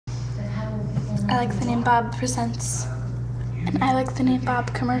I Like the Name Bob presents an I Like the Name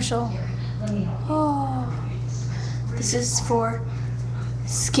Bob commercial. Oh, this is for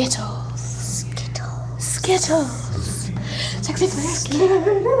Skittles. Skittles. Sexy for Skittles.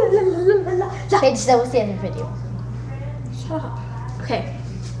 Paige, that was the end of the video. Shut up. Okay,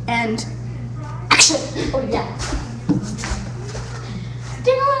 and action. Oh yeah.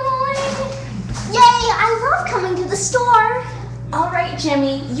 Yay! I love coming to the store. All right,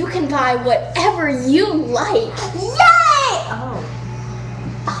 Jimmy, you can buy whatever you like. Yay! Oh.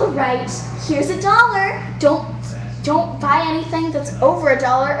 All right. Here's $1. Don't buy anything that's over $1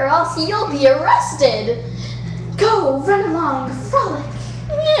 or else you'll be arrested. Go, run along, frolic.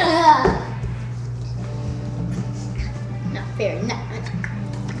 Yeah. Not fair. Not.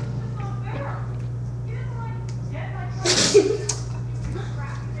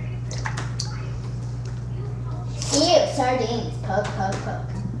 Ew, sardines. Poke, poke, poke.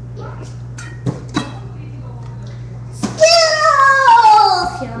 Ew.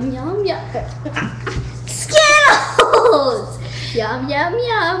 Skittles! Yum, yum, yum. Skittles! Yum, yum,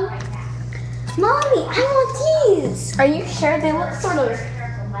 yum. Mommy, I want these. Are you sure? They look sort of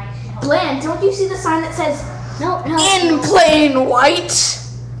bland. Don't you see the sign that says No. in plain white?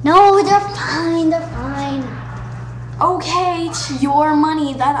 No, they're fine. They're fine. Okay, it's your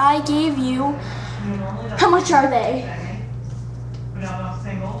money that I gave you. How much are they?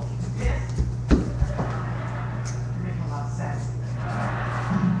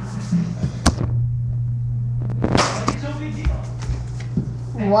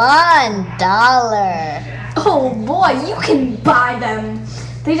 $1. Oh boy, you can buy them.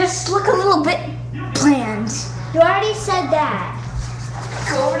 They just look a little bit bland. You already said that.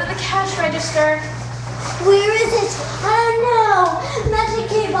 Go over to the cash register. Where is it? I don't know. Magic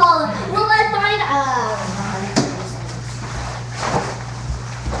cable. Will I find?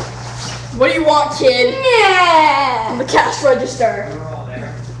 What do you want, kid? Yeah. The cash register.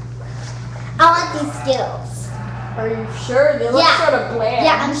 I want these Skittles. Are you sure? They look sort of bland.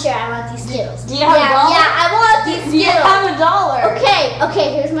 Yeah, I'm sure. I want these Skittles. Do you have $1? Yeah, I want these Skittles. Do you have $1? Okay,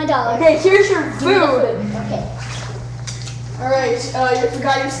 here's my $1. Okay, here's your food. Okay. All right, you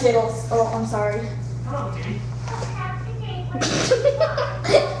forgot your Skittles. Oh, I'm sorry.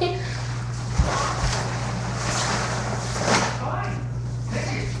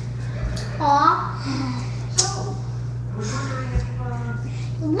 Aw.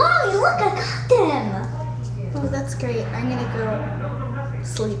 Mommy, look, I got them. Oh, that's great. I'm gonna go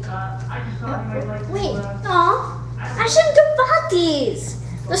sleep. Wait, aw. I shouldn't have bought these.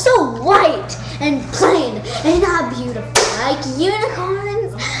 They're so white and plain and not beautiful. Like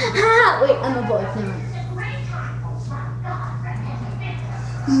unicorns. Ah, wait, I'm a boy now.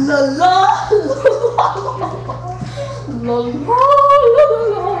 La la la la la.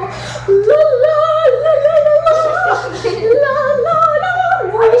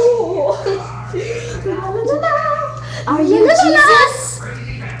 Are you Jesus?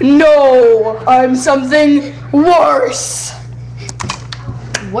 No, I'm something worse.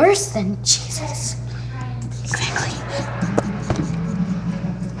 Worse than Jesus. Exactly.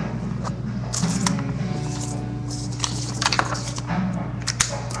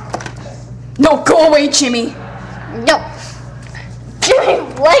 No, go away, Jimmy. No. Jimmy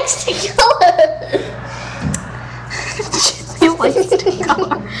likes to color. Jimmy likes to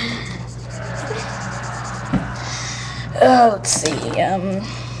color. Let's see.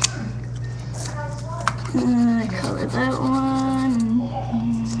 Color that one.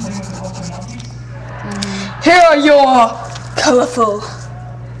 Here are your colorful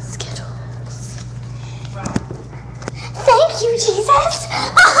Skittles. Thank you, Jesus.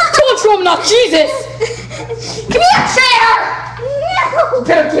 Told you I'm not Jesus. Give me a chair. No. You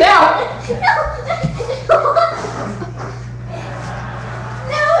better get out.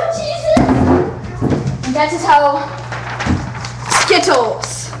 No, Jesus. And that is how Skittles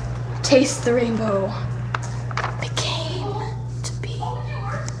Taste the Rainbow became to be.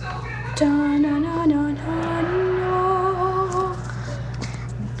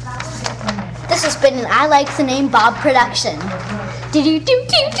 This has been an I Like the Name Bob production.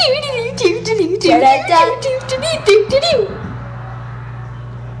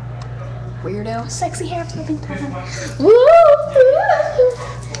 Weirdo. Sexy hair flipping time.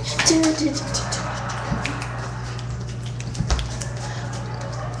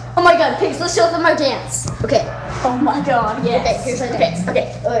 Oh my god, pigs, let's show them our dance. Okay. Oh my god, yes. Okay, here's our dance.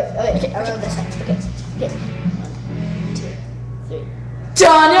 Okay. Okay, I remember this one. Okay. 1, 2, 3.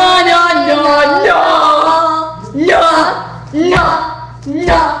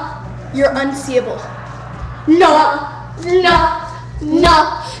 No. You're unseeable. No.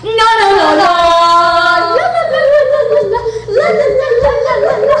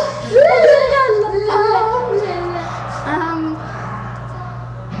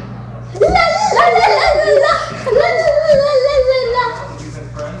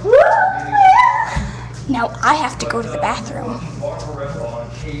 Now I have to go to the bathroom.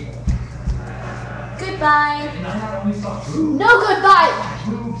 Goodbye. No goodbye.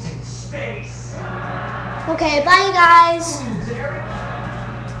 Okay, bye you guys.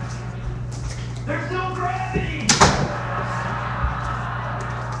 There's no gravity!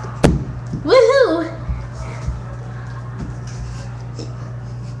 Woohoo!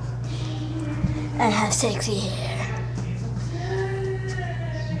 I have sexy hair.